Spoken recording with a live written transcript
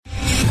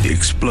The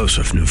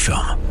explosive new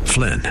film,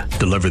 Flynn,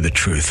 deliver the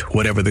truth,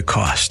 whatever the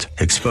cost,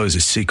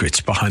 exposes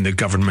secrets behind the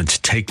government's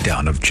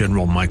takedown of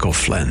General Michael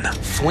Flynn.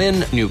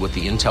 Flynn knew what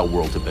the intel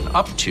world had been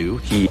up to.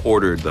 He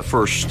ordered the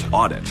first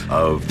audit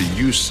of the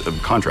use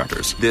of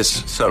contractors.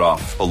 This set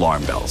off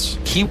alarm bells.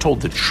 He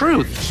told the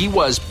truth. He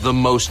was the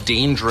most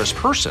dangerous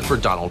person for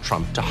Donald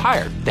Trump to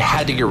hire. They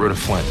had to get rid of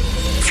Flynn.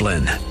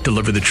 Flynn,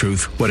 deliver the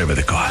truth, whatever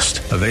the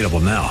cost. Available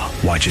now.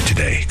 Watch it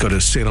today. Go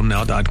to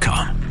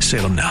salemnow.com.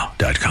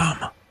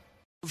 salemnow.com.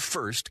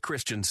 First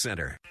Christian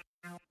Center.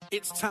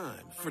 It's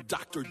time for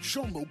Dr.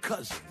 Jomo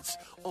Cousins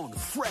on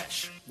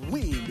Fresh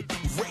Wind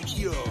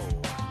Radio.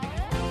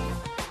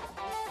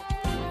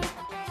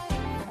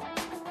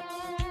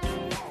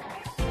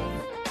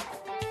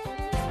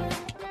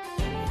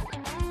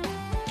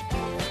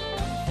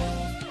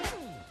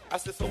 I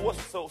said, so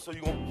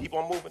you gonna keep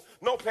on moving?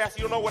 No,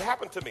 Pastor, you don't know what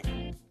happened to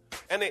me.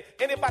 And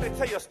anybody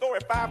tell you a story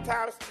 5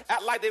 times,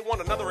 act like they want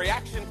another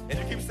reaction, and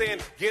you keep saying,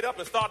 get up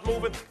and start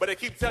moving, but they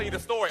keep telling you the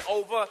story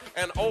over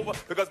and over,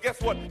 because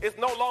guess what? It's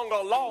no longer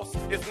a loss,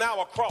 it's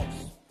now a cross.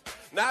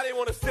 Now they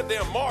want to sit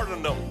there and martyr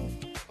them.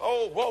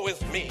 Oh, woe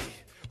is me.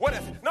 What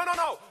is it? No.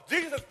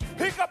 Jesus,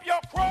 pick up your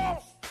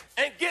cross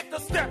and get to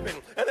stepping.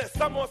 And then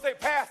someone say,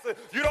 Pastor,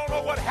 you don't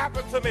know what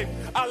happened to me.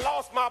 I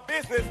lost my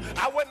business.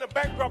 I went into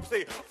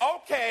bankruptcy.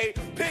 Okay,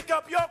 pick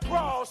up your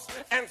cross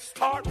and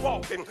start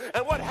walking.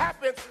 And what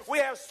happens, we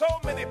have so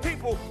many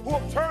people who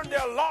have turned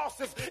their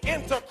losses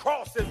into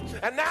crosses.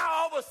 And now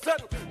all of a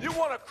sudden, you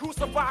want to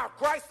crucify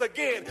Christ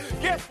again.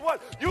 Guess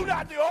what? You're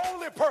not the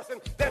only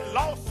person that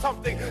lost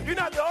something. You're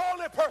not the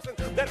only person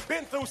that's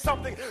been through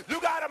something.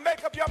 You got to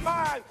make up your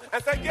mind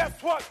and say, guess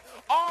what?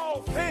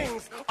 All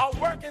things are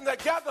working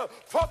together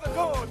for the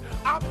good.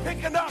 I'm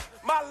picking up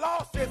my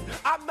losses.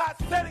 I'm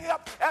not setting it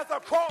up as a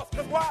cross.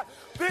 Because why?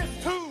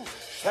 This too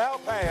shall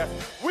pass.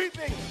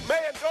 Weeping may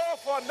endure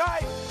for a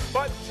night,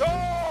 but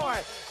joy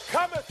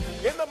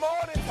cometh in the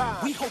morning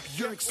time. We hope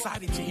you're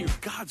excited to hear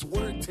God's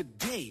word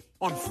today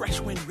on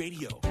Fresh Wind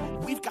Radio.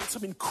 We've got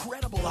some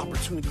incredible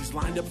opportunities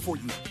lined up for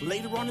you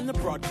later on in the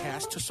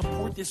broadcast to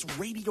support this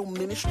radio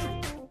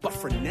ministry. But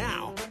for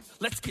now,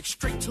 let's get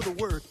straight to the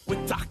word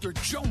with Dr.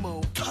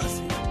 Jomo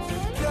Cousins.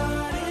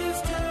 God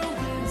is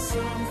doing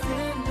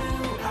something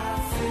new. I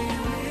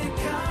feel it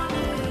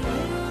coming.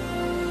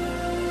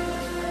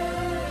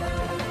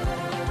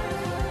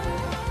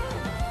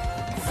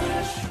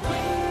 Fresh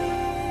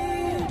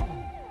Wind.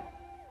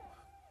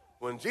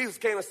 When Jesus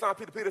came to Simon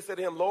Peter, Peter said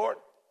to him, Lord,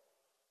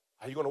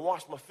 are you going to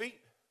wash my feet?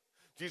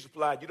 Jesus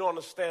replied, you don't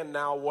understand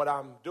now what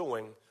I'm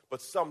doing,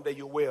 but someday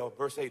you will.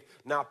 Verse 8,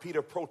 now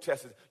Peter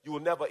protested, you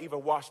will never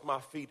even wash my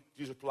feet.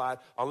 Jesus replied,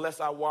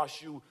 unless I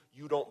wash you,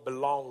 you don't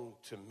belong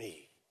to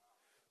me.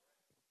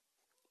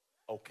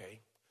 Okay.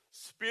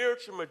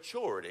 Spiritual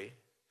maturity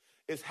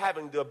is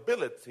having the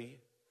ability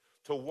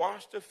to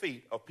wash the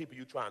feet of people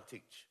you try and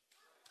teach.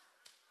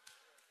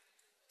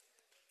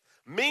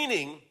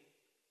 Meaning,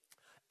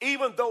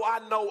 even though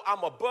I know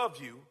I'm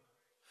above you,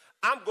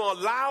 I'm going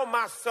to allow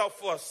myself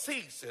for a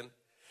season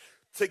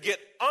to get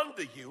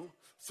under you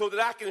so that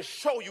I can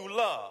show you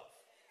love.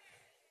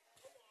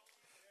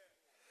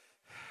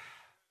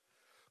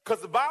 Because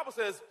the Bible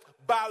says,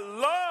 by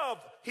love,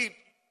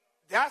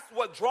 that's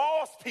what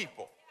draws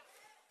people.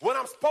 When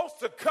I'm supposed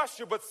to cuss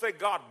you but say,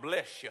 God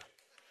bless you.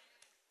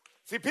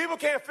 See, people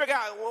can't figure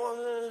out,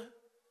 well,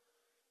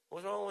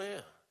 what's wrong with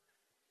him?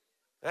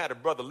 I had a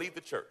brother leave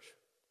the church,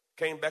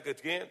 came back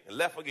again and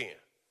left again.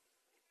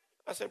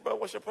 I said, bro,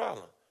 what's your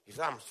problem? He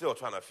said, I'm still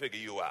trying to figure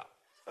you out.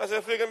 I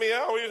said, figure me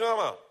out? What are you talking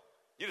about?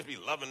 You just be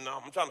loving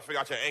now. I'm trying to figure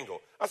out your angle.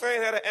 I said, I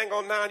ain't had an angle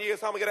in 9 years.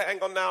 How am I going to get an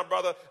angle now,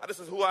 brother? This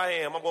is who I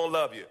am. I'm going to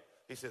love you.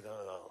 He said,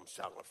 I'm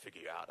trying to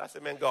figure you out. I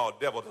said, man,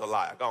 God, devil's a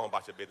liar. Go on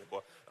about your business,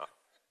 boy.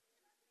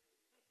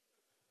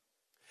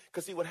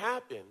 Because see, what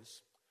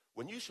happens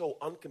when you show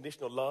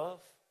unconditional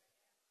love,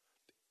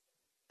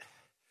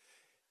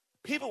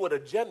 people with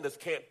agendas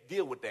can't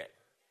deal with that.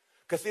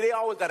 Because see, they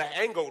always got an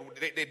angle.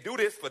 They do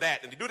this for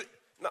that, and they do this.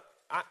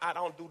 I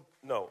don't do,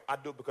 no, I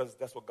do it because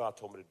that's what God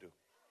told me to do.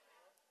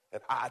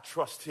 And I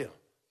trust him.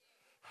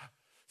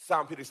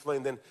 Simon Peter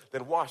explained,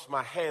 then wash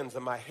my hands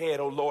and my head,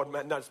 oh Lord,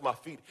 not just my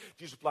feet.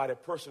 Jesus replied, a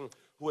person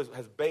who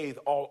has bathed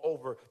all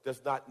over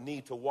does not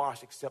need to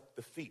wash except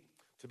the feet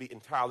to be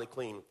entirely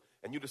clean.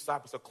 And you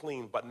disciples are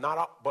clean, but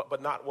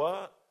not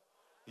what?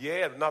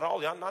 Yeah, not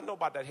all. I know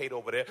about that hate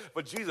over there.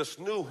 But Jesus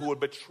knew who would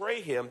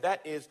betray him.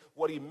 That is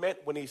what he meant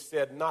when he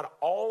said, not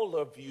all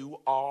of you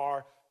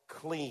are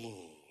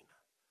clean.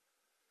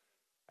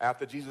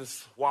 After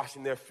Jesus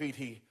washing their feet,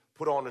 he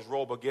put on his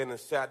robe again and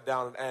sat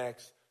down and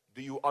asked,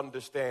 do you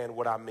understand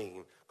what I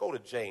mean? Go to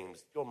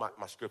James. Go to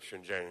my scripture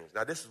in James.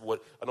 Now, this is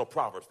what, I know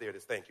Proverbs, there it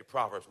is, thank you,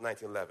 Proverbs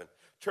 19:11.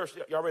 Church,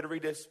 y'all ready to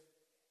read this?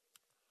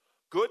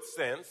 Good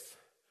sense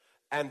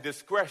and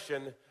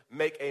discretion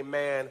make a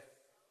man,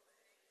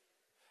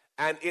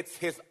 and it's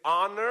his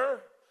honor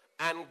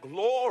and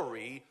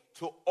glory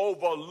to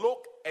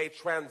overlook a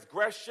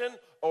transgression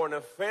or an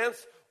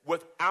offense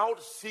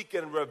without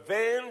seeking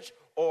revenge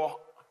or...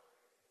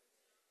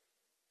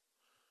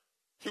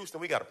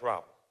 Houston, we got a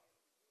problem.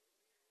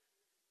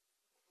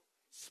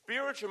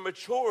 Spiritual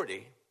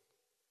maturity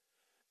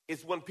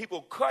is when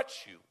people cut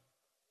you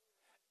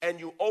and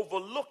you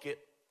overlook it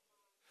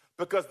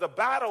because the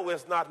battle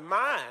is not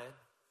mine,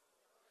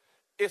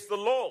 it's the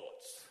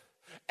Lord's.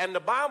 And the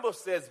Bible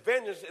says,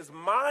 vengeance is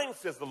mine,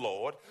 says the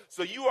Lord.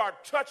 So you are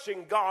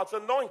touching God's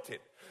anointed.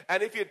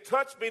 And if you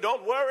touch me,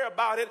 don't worry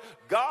about it.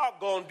 God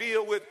gonna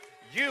deal with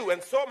you.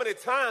 And so many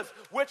times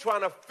we're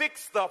trying to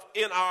fix stuff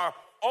in our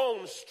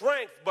own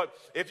strength. But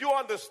if you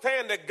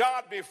understand that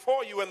God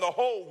before you and the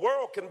whole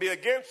world can be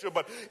against you,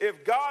 but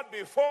if God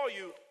before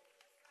you,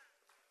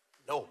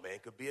 no man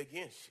could be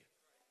against you.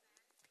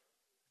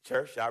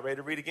 Church, y'all ready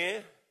to read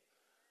again?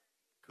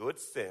 Good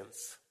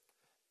sense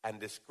and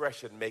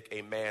discretion make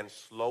a man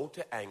slow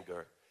to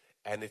anger,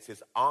 and it's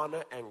his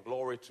honor and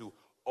glory to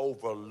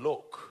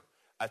overlook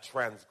a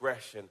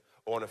transgression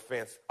or an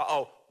offense.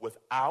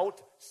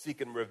 Without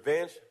seeking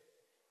revenge.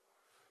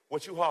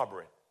 What you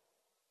harboring?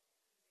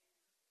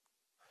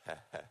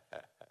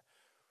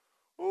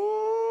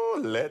 Ooh,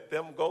 let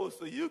them go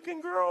so you can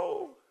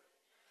grow.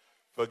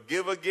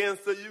 Forgive again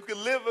so you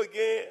can live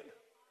again.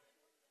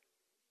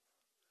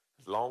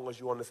 As long as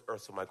you're on this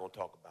earth, somebody's going to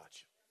talk about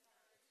you.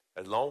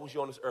 As long as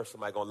you're on this earth,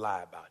 somebody's going to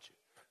lie about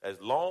you. As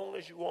long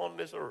as you're on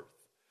this earth.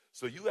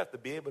 So you have to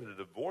be able to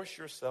divorce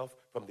yourself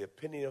from the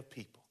opinion of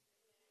people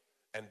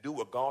and do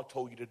what God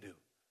told you to do.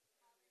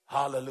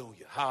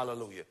 Hallelujah,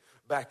 hallelujah.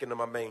 Back into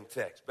my main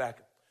text.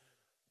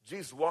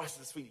 Jesus washed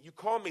his feet. You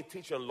call me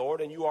teacher and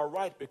Lord, and you are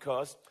right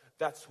because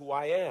that's who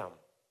I am.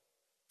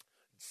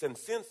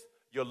 Since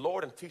your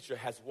Lord and teacher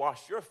has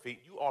washed your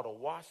feet, you ought to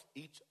wash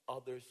each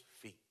other's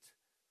feet.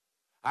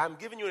 I'm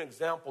giving you an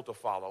example to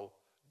follow.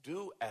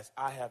 Do as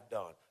I have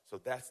done. So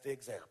that's the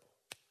example.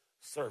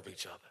 Serve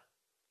each other.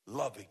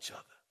 Love each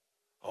other.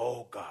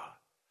 Oh, God.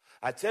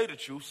 I tell you the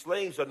truth,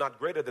 slaves are not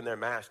greater than their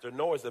master,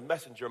 nor is the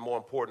messenger more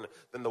important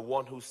than the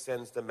one who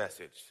sends the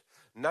message.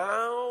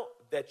 Now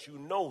that you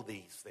know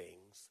these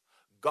things,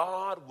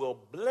 God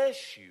will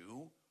bless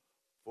you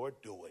for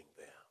doing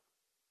them.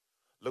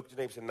 Look at your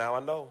neighbor and say, now I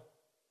know.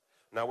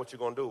 Now what you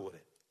going to do with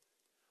it?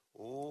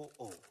 Ooh.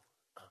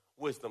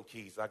 Wisdom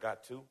keys, I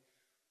got two.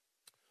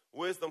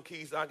 Wisdom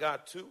keys, I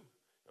got two.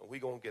 And we're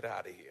going to get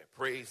out of here.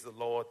 Praise the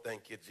Lord.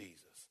 Thank you,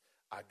 Jesus.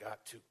 I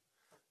got two.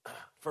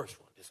 First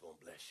one, this is going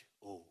to bless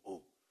you.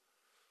 Ooh.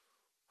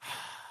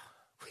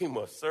 We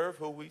must serve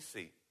who we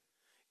see.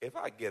 If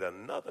I get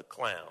another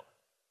clown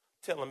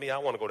telling me I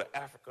want to go to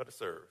Africa to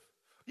serve,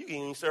 you can't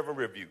even serve in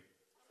Riverview.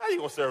 How you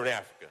going to serve in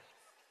Africa?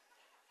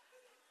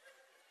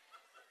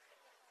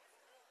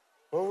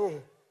 Oh,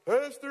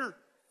 Pastor,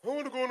 I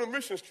want to go on a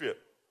mission trip.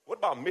 What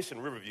about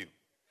Mission Riverview?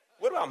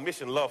 What about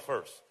Mission Love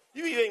First?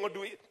 You ain't going to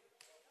do it.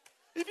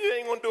 If you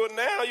ain't going to do it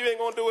now, you ain't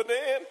going to do it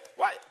then.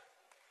 Why?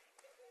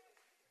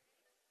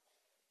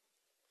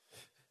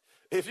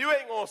 If you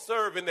ain't going to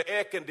serve in the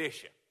air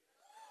condition,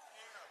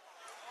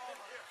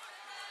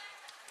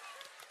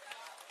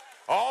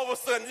 all of a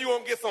sudden you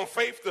won't get some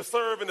faith to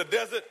serve in the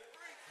desert.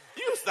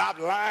 You stop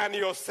lying to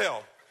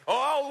yourself.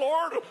 Oh,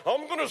 Lord,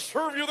 I'm going to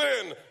serve you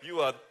then.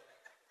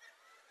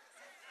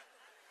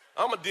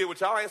 I'm going to deal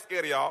with y'all. I ain't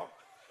scared of y'all.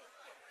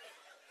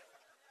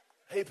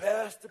 Hey,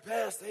 Pastor,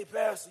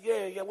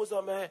 yeah, what's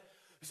up, man?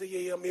 He said,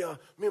 yeah, me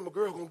and my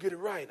girl going to get it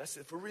right. I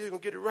said, for real,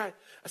 going to get it right?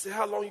 I said,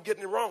 how long you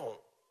getting it wrong?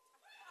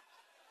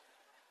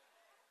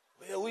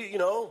 Well, we, you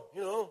know.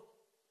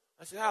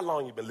 I said, how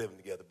long you been living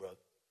together, brother?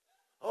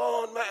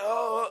 Oh, man,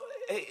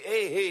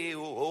 hey,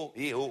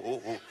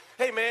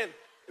 Hey, man,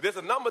 there's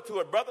a number to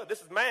it, brother.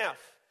 This is math.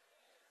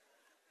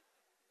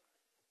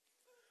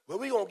 Well,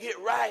 we going to get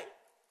right.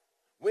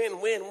 When,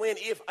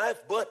 if,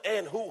 but,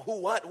 and, who,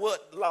 what,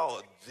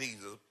 Lord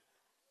Jesus.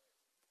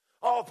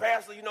 Oh,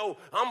 Pastor, I'm going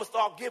to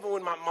start giving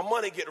when my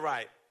money get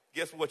right.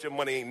 Guess what? Your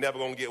money ain't never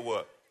going to get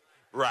what?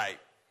 Right.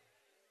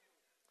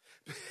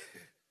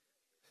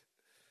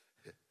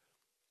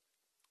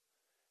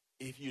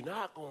 If you're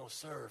not going to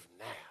serve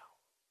now,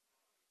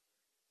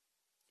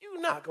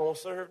 you're not going to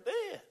serve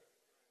then.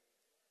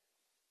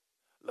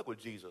 Look what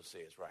Jesus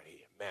says right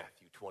here,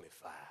 Matthew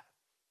 25.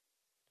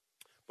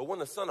 But when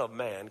the Son of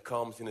Man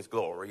comes in his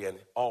glory and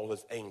all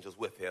his angels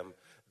with him,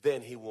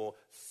 then he will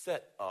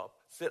sit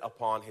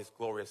upon his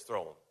glorious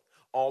throne.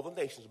 All the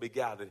nations will be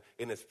gathered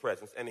in his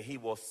presence, and he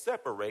will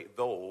separate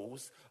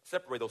those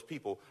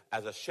people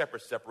as a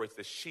shepherd separates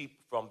the sheep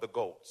from the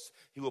goats.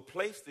 He will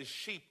place the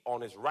sheep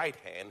on his right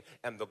hand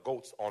and the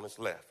goats on his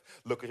left.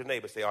 Look at your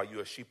neighbor and say, are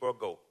you a sheep or a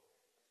goat?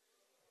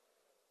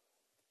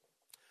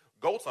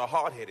 Goats are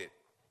hard-headed.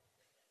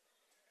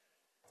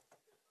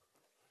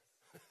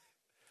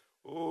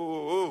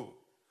 Ooh.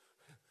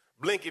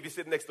 Blink if you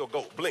sit next to a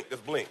goat. Blink,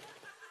 just blink.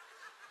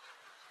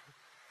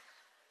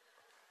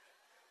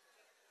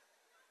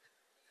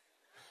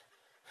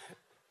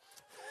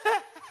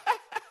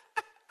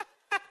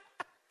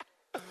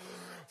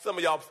 Some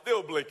of y'all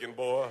still blinking,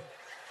 boy.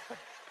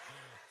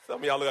 Some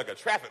of y'all look like a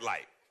traffic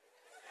light.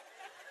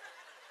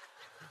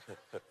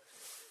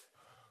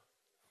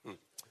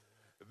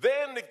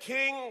 Then the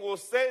king will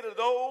say to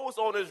those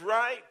on his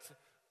right,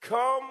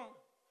 come,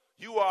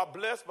 you are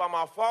blessed by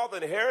my Father,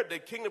 and inherit the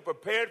kingdom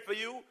prepared for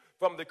you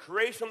from the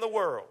creation of the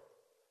world.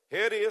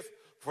 Here it is.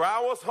 For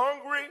I was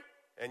hungry,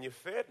 and you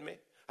fed me.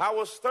 I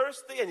was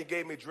thirsty, and you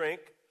gave me drink.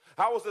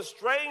 I was a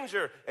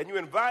stranger, and you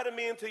invited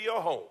me into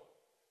your home.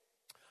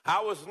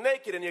 I was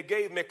naked, and you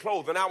gave me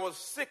clothing. I was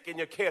sick, and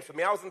you cared for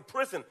me. I was in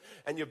prison,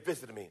 and you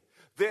visited me.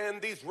 Then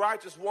these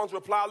righteous ones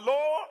replied,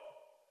 Lord,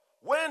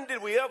 when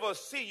did we ever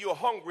see you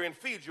hungry and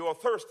feed you, or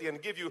thirsty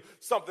and give you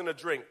something to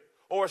drink,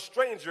 or a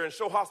stranger and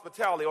show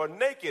hospitality, or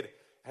naked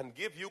and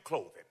give you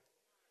clothing?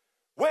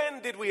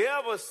 When did we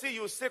ever see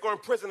you sick or in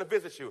prison and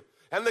visit you?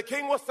 And the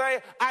king will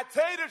say, I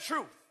tell you the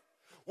truth.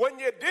 When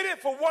you did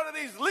it for one of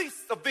these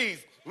least of these,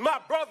 my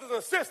brothers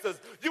and sisters,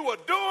 you were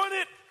doing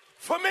it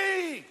for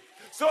me.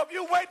 So if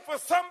you wait for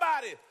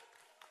somebody,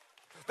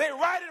 they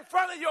right in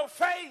front of your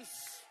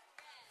face,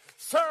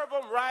 serve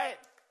them right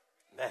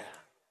now.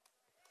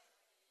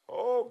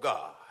 Oh,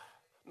 God.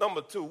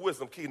 Number two,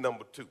 wisdom key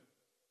number 2.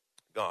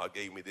 God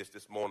gave me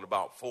this morning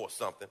about 4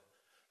 something.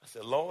 I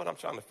said, Lord, I'm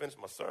trying to finish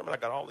my sermon. I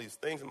got all these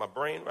things in my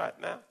brain right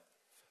now.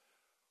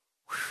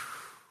 Whew.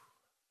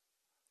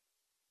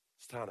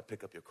 It's time to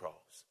pick up your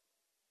cross.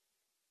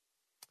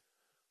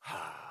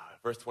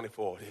 Verse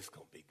 24, this is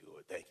going to be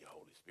good. Thank you,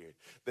 Holy Spirit.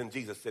 Then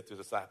Jesus said to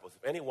his disciples,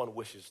 if anyone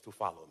wishes to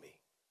follow me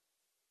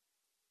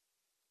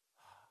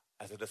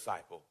as a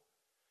disciple,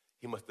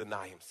 he must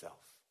deny himself.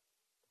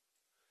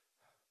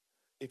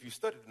 If you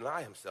study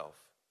deny himself,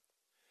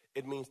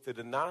 it means to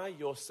deny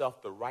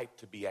yourself the right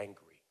to be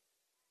angry.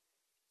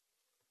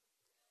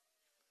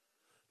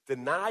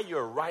 Deny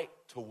your right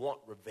to want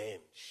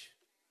revenge.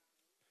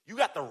 You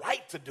got the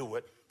right to do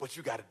it, but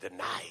you got to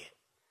deny it.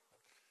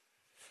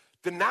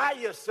 Deny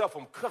yourself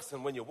from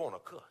cussing when you want to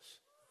cuss.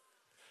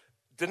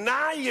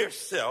 Deny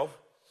yourself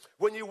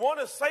when you want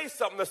to say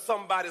something to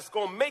somebody that's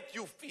going to make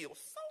you feel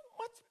so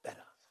much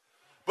better.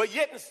 But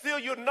yet and still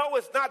you know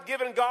it's not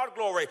giving God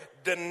glory.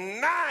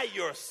 Deny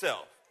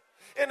yourself.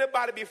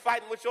 Anybody be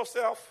fighting with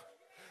yourself?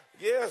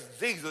 Yes,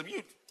 Jesus.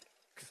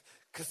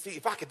 Because see,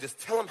 if I could just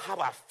tell him how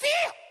I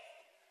feel.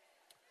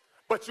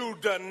 But you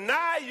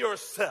deny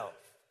yourself.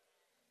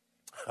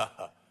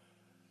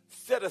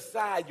 Set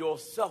aside your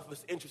selfish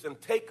interest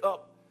and take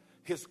up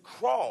his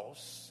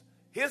cross,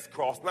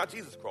 not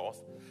Jesus'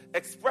 cross,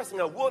 expressing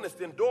a willingness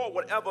to endure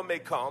whatever may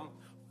come.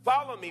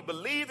 Follow me,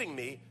 believing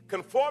me,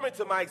 conforming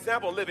to my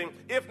example of living,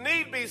 if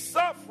need be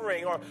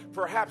suffering or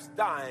perhaps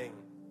dying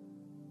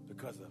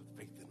because of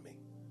faith in me.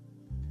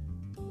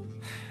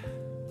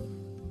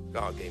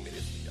 God gave me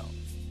this, y'all.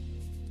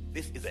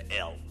 This is an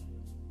L.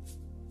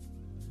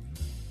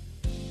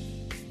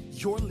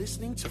 You're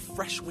listening to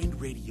Fresh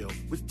Wind Radio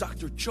with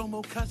Dr.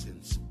 Jomo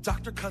Cousins.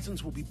 Dr.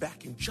 Cousins will be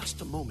back in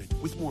just a moment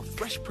with more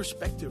fresh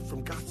perspective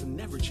from God's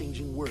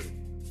never-changing word.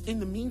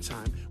 In the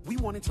meantime, we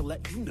wanted to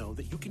let you know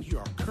that you can hear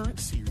our current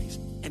series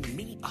and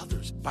many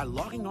others by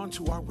logging on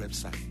to our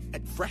website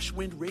at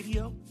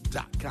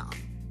freshwindradio.com.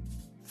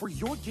 For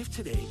your gift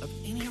today of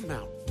any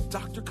amount,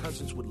 Dr.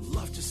 Cousins would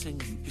love to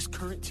send you his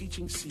current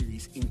teaching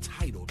series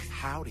entitled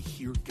How to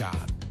Hear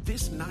God.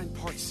 This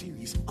 9-part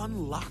series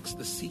unlocks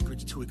the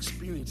secrets to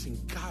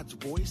experiencing God's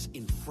voice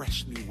in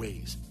fresh new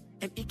ways,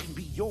 and it can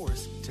be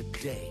yours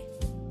today.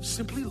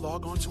 Simply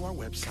log on to our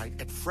website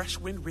at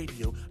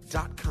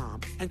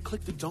freshwindradio.com and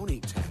click the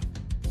Donate tab.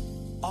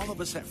 All of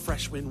us at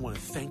Freshwind want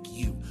to thank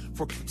you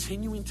for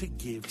continuing to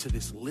give to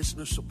this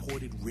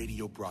listener-supported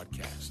radio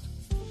broadcast.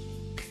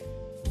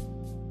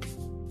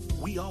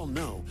 We all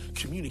know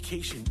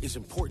communication is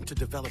important to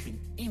developing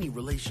any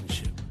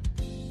relationship.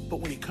 But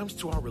when it comes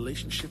to our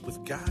relationship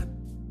with God,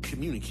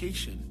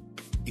 communication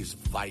is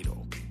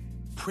vital.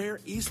 Prayer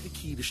is the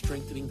key to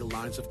strengthening the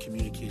lines of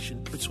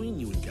communication between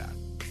you and God.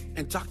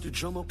 And Dr.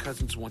 Jomo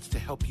Cousins wants to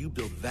help you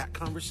build that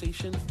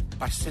conversation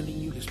by sending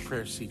you his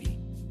prayer CD.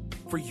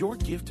 For your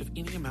gift of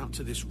any amount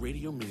to this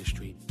radio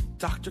ministry,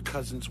 Dr.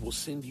 Cousins will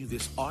send you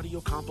this audio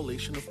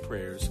compilation of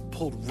prayers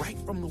pulled right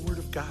from the Word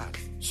of God.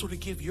 So to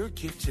give your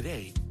gift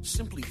today,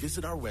 simply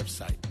visit our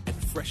website at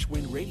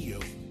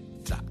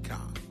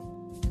freshwindradio.com.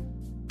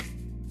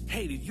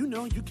 Hey, did you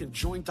know you can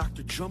join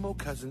Dr. Jomo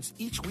Cousins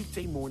each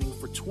weekday morning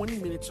for 20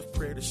 minutes of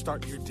prayer to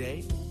start your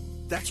day?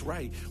 That's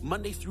right.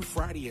 Monday through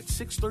Friday at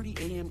 6:30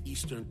 a.m.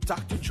 Eastern,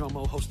 Dr.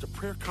 Jomo hosts a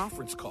prayer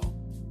conference call.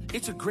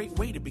 It's a great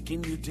way to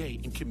begin your day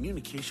in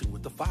communication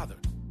with the Father.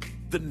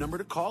 The number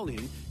to call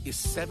in is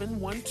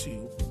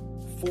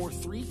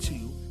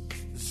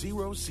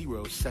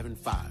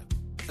 712-432-0075.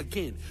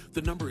 Again,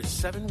 the number is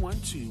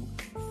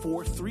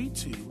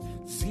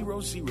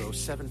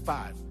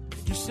 712-432-0075.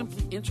 You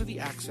simply enter the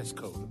access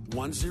code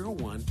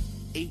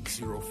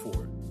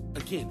 101804.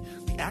 Again,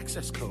 the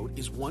access code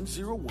is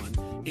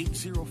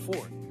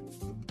 101804.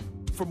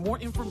 For more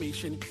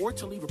information or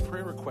to leave a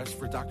prayer request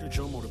for Dr.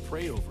 Jomo to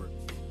pray over,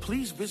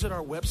 please visit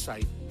our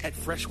website at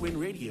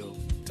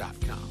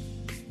freshwindradio.com.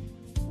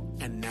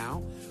 And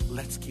now,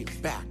 let's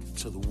get back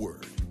to the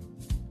Word.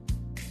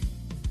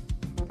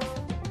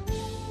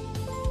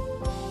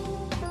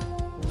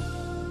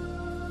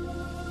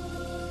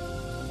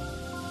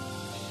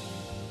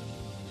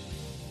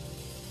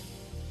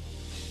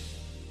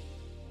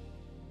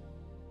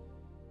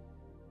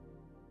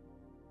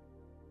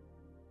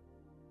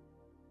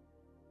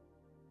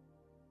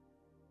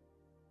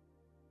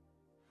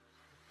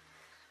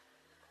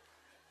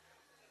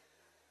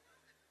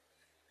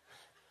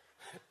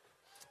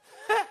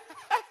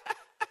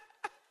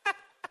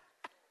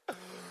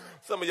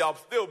 Some of y'all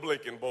still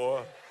blinking,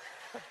 boy.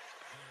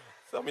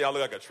 Some of y'all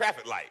look like a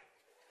traffic light.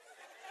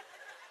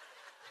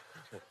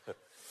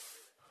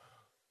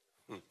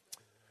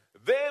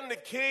 Then the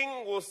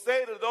king will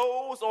say to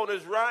those on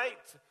his right,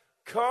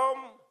 come,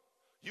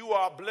 you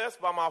are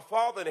blessed by my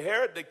Father, and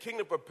inherit the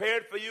kingdom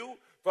prepared for you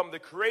from the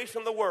creation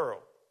of the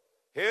world.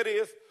 Here it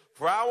is.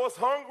 For I was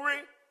hungry,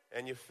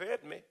 and you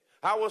fed me.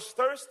 I was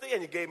thirsty,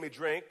 and you gave me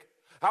drink.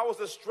 I was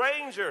a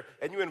stranger,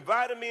 and you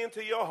invited me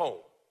into your home.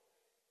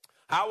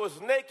 I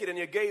was naked, and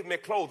you gave me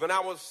clothes. And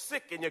I was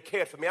sick, and you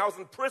cared for me. I was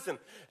in prison,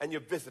 and you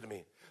visited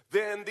me.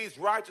 Then these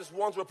righteous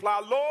ones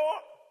reply, Lord,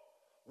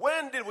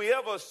 when did we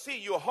ever see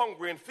you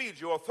hungry and feed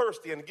you, or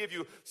thirsty and give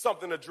you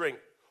something to drink,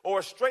 or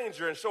a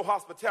stranger and show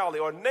hospitality,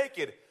 or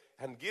naked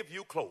and give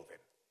you clothing?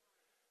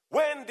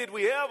 When did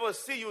we ever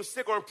see you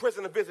sick or in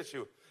prison and visit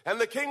you? And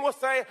the king will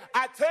say,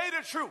 I tell you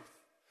the truth.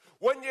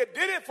 When you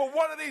did it for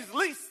one of these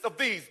least of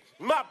these,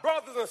 my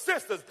brothers and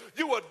sisters,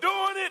 you were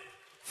doing it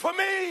for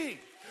me.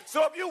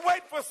 So if you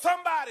wait for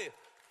somebody,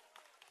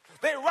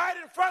 they're right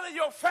in front of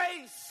your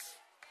face.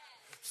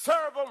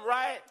 Serve them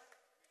right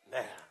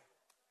now.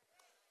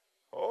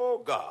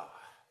 Oh, God.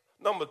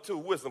 Number 2,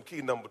 wisdom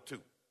key number 2.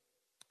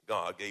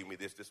 God gave me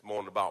this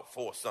morning about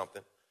 4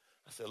 something.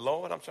 I said,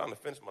 Lord, I'm trying to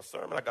finish my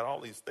sermon. I got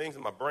all these things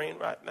in my brain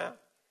right now.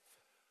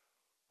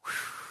 Whew.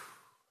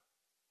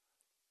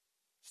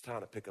 It's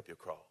time to pick up your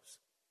cross.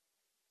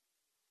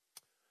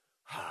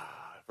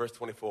 Verse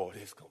 24,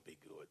 this is going to be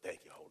good.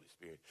 Thank you, Holy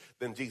Spirit.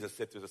 Then Jesus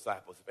said to his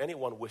disciples, if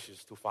anyone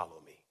wishes to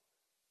follow me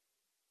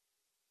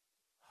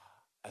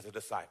as a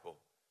disciple,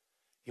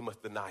 he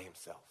must deny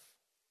himself.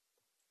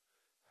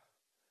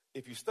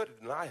 If you study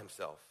deny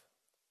himself,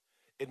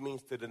 it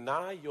means to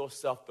deny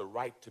yourself the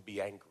right to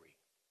be angry.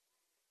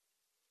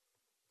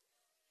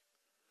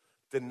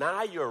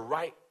 Deny your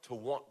right to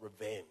want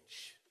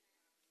revenge.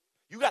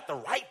 You got the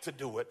right to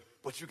do it,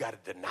 but you got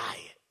to deny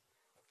it.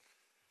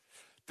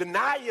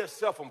 Deny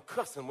yourself from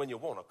cussing when you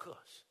want to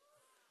cuss.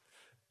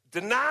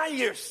 Deny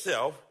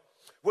yourself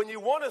when you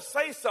want to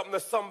say something to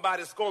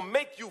somebody that's going to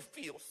make you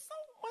feel so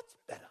much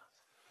better.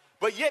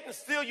 But yet and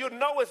still you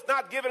know it's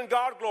not giving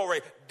God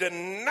glory.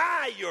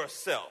 Deny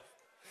yourself.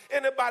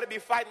 Anybody be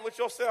fighting with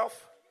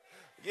yourself?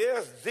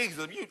 Yes,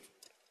 Jesus.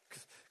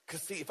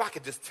 Because see, if I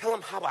could just tell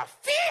him how I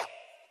feel.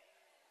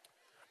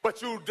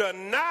 But you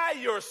deny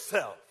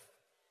yourself.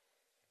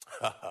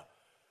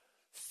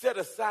 Set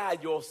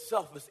aside your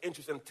selfish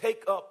interest and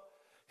take up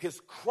his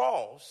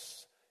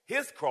cross,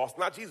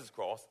 not Jesus'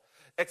 cross,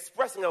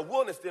 expressing a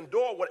willingness to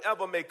endure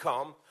whatever may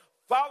come.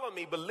 Follow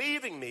me,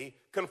 believing me,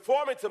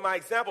 conforming to my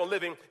example of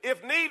living,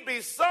 if need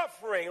be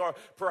suffering or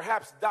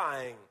perhaps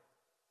dying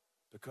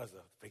because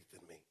of faith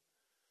in me.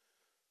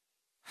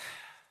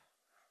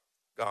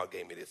 God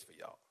gave me this for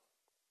y'all.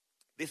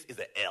 This is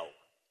an L.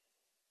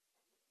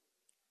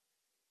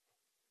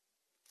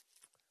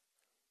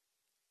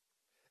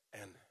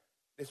 And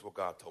this is what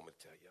God told me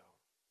to tell y'all.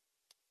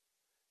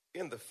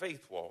 In the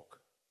faith walk,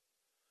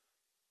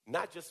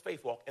 not just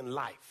faith walk, in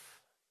life,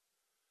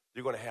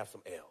 you're going to have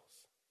some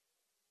L's.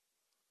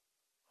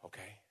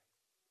 Okay?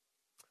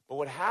 But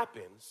what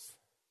happens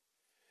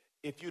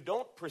if you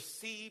don't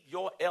perceive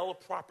your L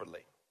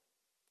properly,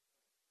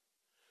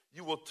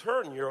 you will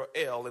turn your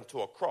L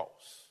into a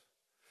cross.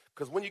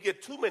 Because when you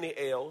get too many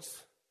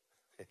L's,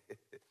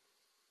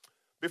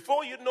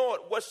 before you know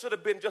it, what should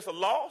have been just a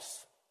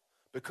loss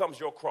becomes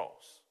your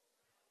cross.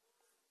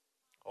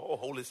 Oh,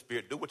 Holy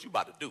Spirit, do what you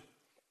about to do.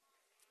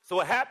 So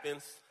what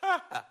happens,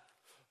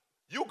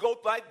 you go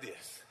like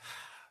this.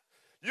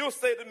 You'll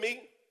say to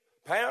me,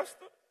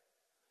 Pastor,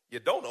 you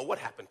don't know what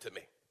happened to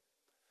me.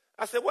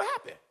 I said, what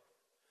happened?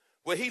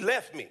 Well, he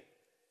left me.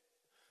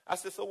 I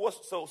said, so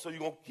you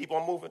going to keep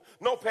on moving?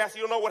 No, Pastor,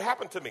 you don't know what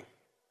happened to me.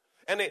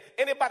 And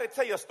anybody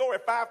tell you a story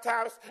 5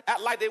 times,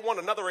 act like they want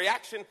another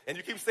reaction, and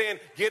you keep saying,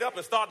 get up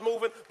and start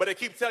moving, but they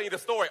keep telling you the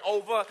story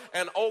over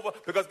and over,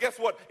 because guess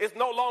what? It's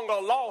no longer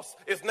a loss,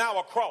 it's now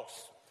a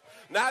cross.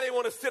 Now they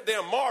want to sit there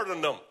and martyr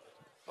them.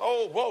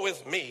 Oh, woe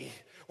is me.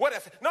 What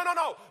is? No.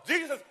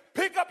 Jesus,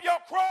 pick up your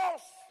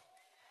cross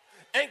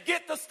and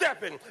get to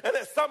stepping. And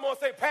then someone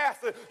say,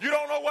 Pastor, you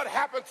don't know what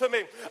happened to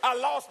me. I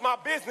lost my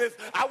business.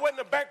 I went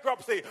into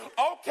bankruptcy.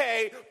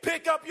 Okay,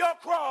 pick up your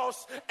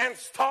cross and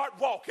start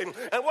walking.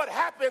 And what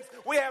happens,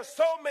 we have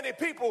so many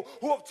people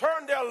who have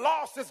turned their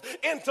losses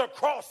into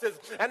crosses.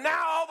 And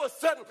now all of a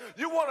sudden,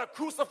 you want to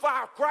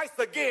crucify Christ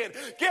again.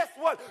 Guess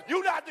what?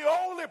 You're not the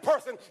only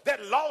person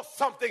that lost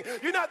something.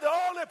 You're not the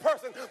only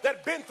person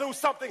that's been through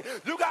something.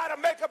 You got to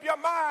make up your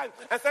mind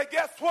and say,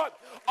 guess what?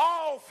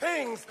 All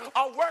things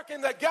are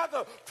working together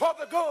for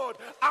the good.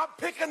 I'm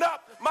picking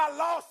up my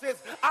losses.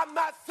 I'm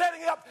not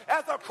setting it up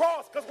as a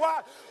cross, because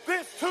why?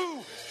 This too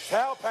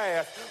shall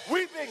pass.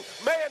 Weeping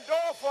may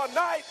endure for a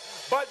night,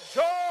 but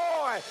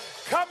joy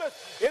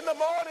cometh in the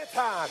morning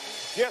time.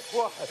 Guess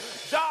what?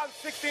 John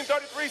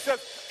 16:33 says,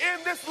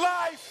 in this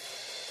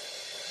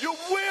life you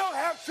will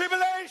have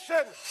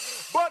tribulation,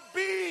 but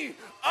be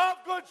of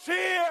good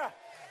cheer,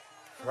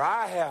 for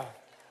I have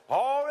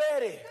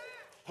already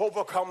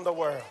overcome the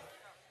world.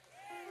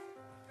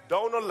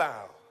 Don't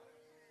allow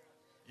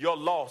your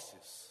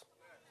losses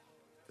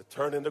to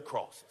turn into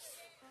crosses.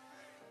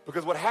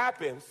 Because what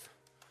happens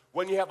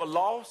when you have a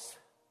loss,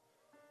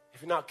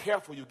 if you're not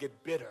careful, you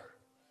get bitter.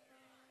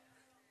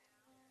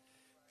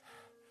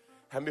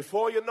 And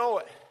before you know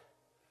it,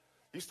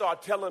 you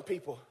start telling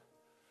people,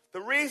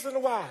 the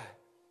reason why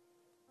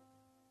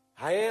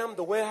I am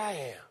the way I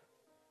am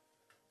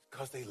is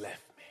because they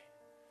left me.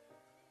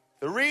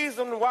 The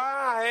reason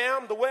why I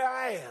am the way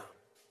I am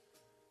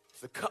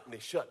is the company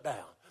shut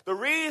down. The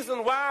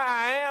reason why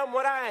I am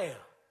what I am,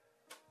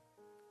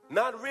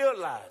 not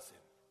realizing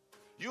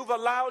you've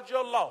allowed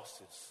your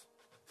losses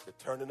to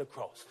turn into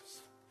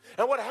crosses.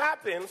 And what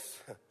happens,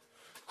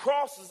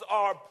 crosses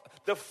are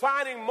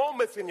defining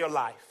moments in your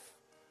life.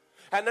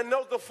 And in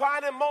those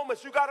defining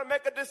moments, you got to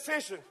make a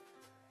decision.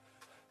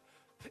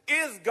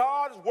 Is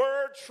God's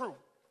word true?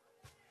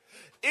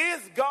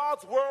 Is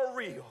God's word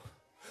real?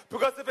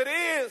 Because if it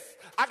is,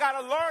 I got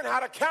to learn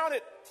how to count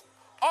it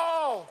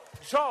all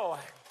joy.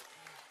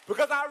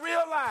 Because I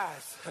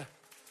realize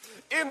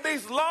in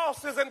these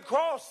losses and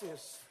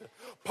crosses,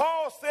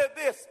 Paul said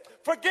this,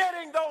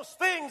 forgetting those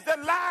things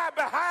that lie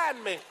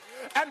behind me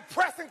and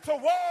pressing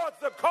towards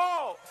the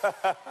call.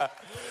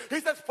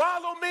 He says,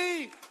 follow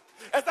me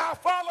as I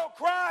follow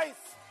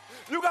Christ.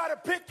 You got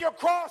to pick your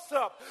cross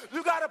up.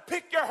 You got to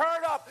pick your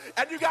hurt up.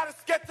 And you got to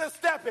get to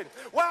stepping.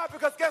 Why?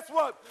 Because guess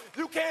what?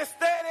 You can't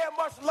stay there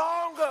much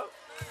longer.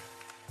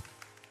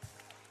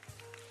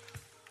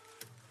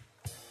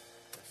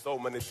 So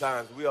many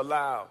times we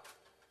allow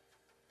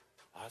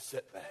our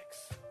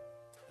setbacks.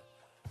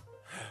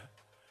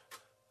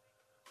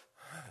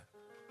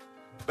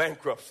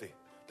 Bankruptcy.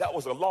 That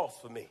was a loss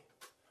for me.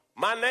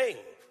 My name.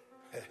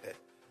 Yeah,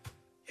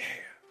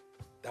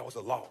 that was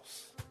a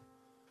loss.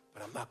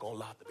 But I'm not going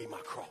to allow it to be my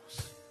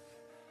cross.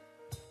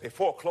 They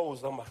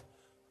foreclosed on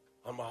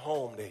my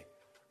home. They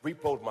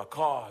repoed my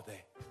car.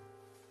 They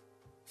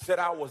said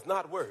I was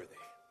not worthy.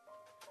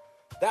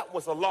 That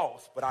was a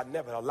loss, but I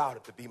never allowed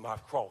it to be my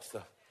cross.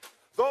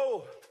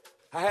 Though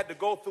I had to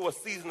go through a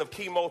season of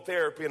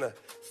chemotherapy and a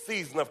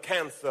season of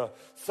cancer,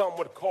 some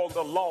would call it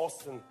a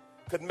loss and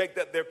could make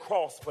that their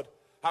cross, but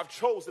I've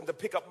chosen to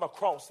pick up my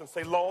cross and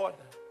say, Lord,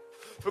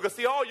 because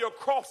see, all your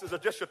crosses are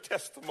just your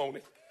testimony.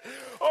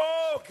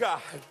 Oh,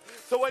 God.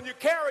 So when you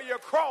carry your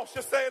cross,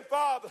 you're saying,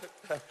 Father,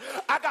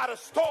 I got a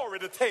story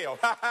to tell.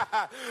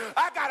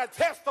 I got a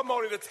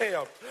testimony to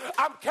tell.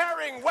 I'm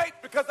carrying weight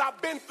because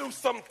I've been through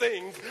some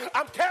things.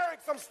 I'm carrying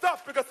some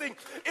stuff because, see,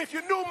 if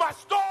you knew my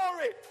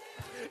story,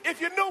 if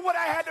you knew what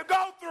I had to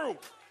go through,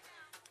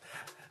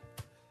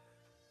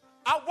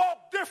 I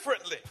walk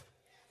differently.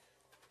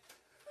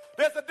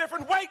 There's a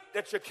different weight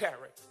that you're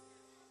carrying.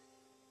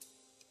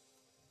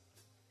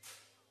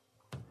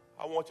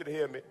 I want you to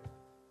hear me.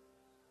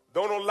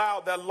 Don't allow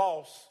that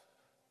loss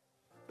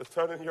to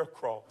turn into your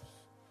cross.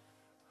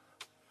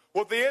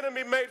 What the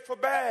enemy made for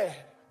bad,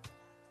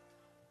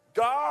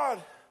 God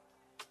is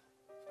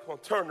going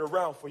to turn it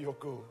around for your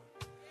good.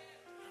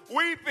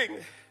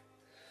 Weeping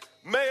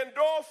may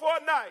endure for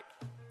a night,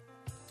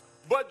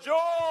 but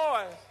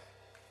joy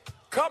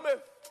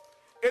cometh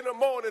in the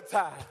morning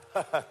time.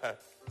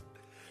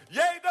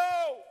 Yea,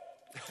 though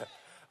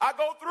I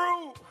go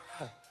through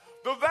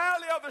the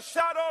valley of the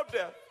shadow of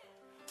death,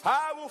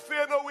 I will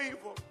fear no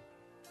evil,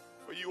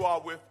 for you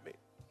are with me.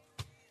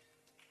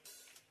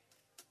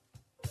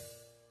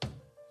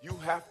 You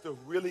have to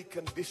really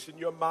condition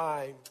your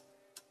mind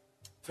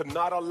to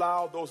not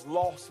allow those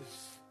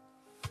losses,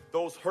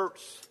 those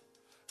hurts,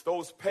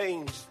 those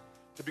pains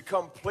to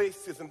become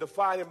places and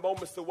defining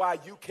moments to why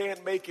you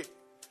can't make it.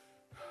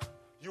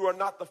 You are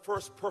not the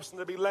first person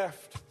to be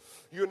left.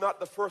 You're not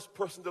the first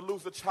person to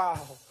lose a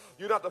child.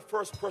 You're not the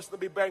first person to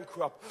be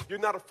bankrupt. You're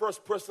not the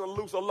first person to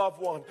lose a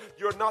loved one.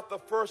 You're not the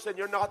first and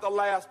you're not the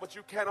last, but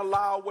you can't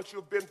allow what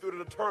you've been through to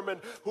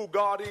determine who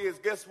God is.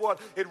 Guess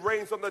what? It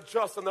rains on the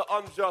just and the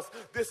unjust.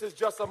 This is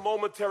just a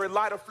momentary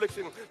light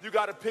affliction. You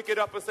got to pick it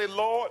up and say,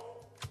 Lord,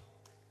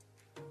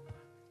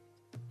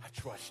 I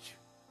trust you.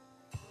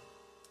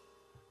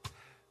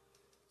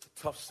 It's a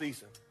tough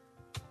season.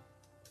 I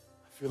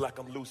feel like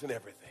I'm losing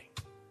everything.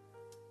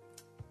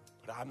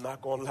 But I'm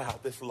not going to allow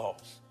this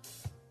loss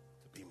to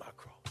be my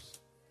cross.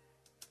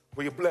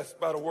 Were you blessed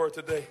by the word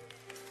today?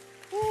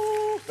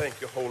 Woo,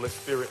 thank you, Holy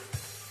Spirit.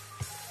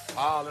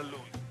 Hallelujah.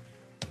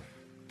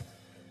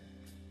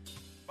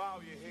 Bow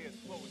your heads,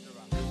 close your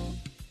eyes.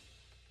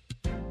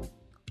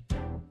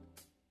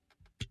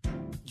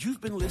 You've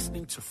been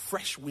listening to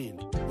Fresh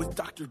Wind with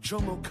Dr.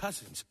 Jomo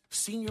Cousins,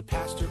 Senior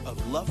Pastor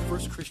of Love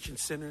First Christian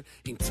Center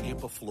in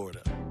Tampa,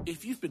 Florida.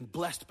 If you've been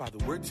blessed by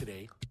the word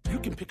today, you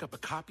can pick up a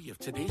copy of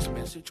today's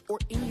message or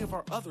any of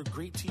our other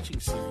great teaching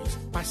series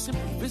by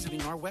simply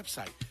visiting our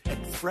website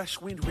at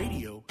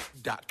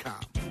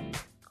freshwindradio.com.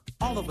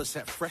 All of us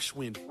at Fresh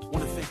Wind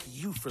want to thank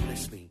you for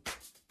listening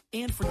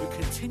and for your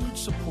continued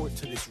support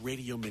to this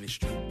radio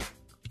ministry.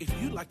 If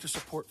you'd like to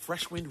support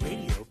Fresh Wind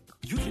Radio,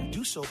 you can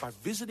do so by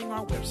visiting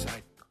our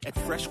website at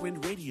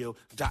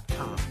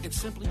freshwindradio.com and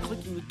simply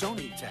clicking the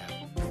Donate tab.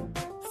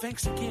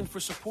 Thanks again for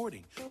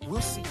supporting.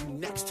 We'll see you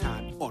next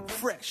time on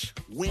Fresh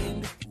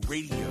Wind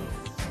Radio.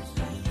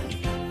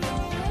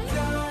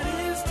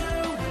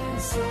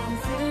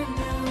 something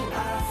new,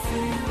 I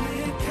feel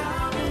it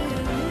coming.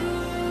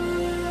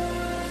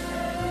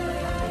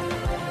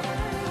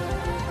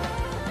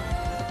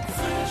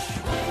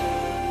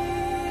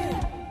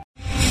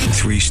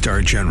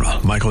 3-star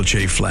General Michael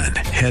J. Flynn,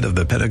 head of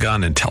the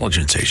Pentagon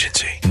Intelligence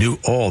Agency, knew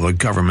all the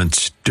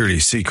government's dirty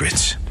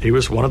secrets. He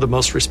was one of the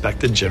most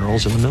respected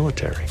generals in the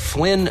military.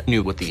 Flynn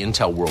knew what the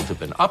intel world had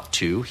been up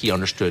to. He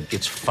understood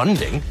its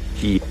funding.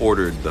 He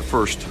ordered the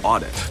first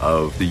audit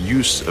of the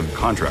use of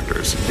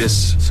contractors.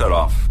 This set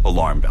off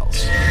alarm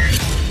bells.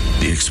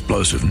 The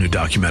explosive new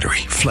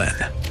documentary, Flynn,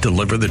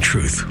 Deliver the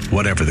Truth,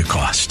 Whatever the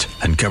Cost,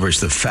 uncovers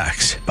the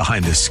facts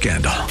behind this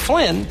scandal.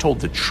 Flynn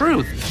told the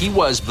truth. He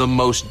was the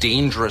most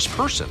dangerous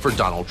person for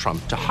Donald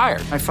Trump to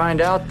hire. I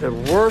find out the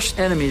worst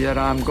enemy that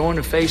I'm going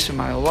to face in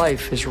my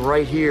life is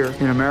right here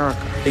in America.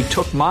 They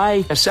took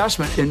my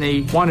assessment and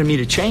they wanted me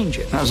to change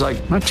it. And I was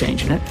like, I'm not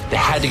changing it. They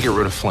had to get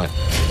rid of Flynn.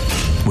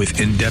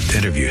 With in-depth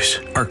interviews,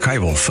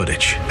 archival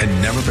footage,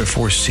 and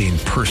never-before-seen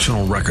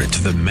personal records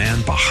of the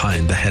man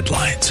behind the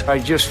headlines. I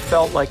just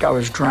felt like I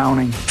was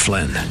drowning.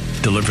 Flynn,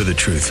 Deliver the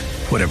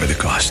Truth, Whatever the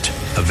Cost.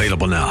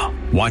 Available now.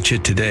 Watch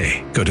it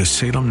today. Go to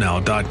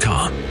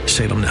salemnow.com.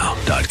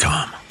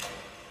 salemnow.com.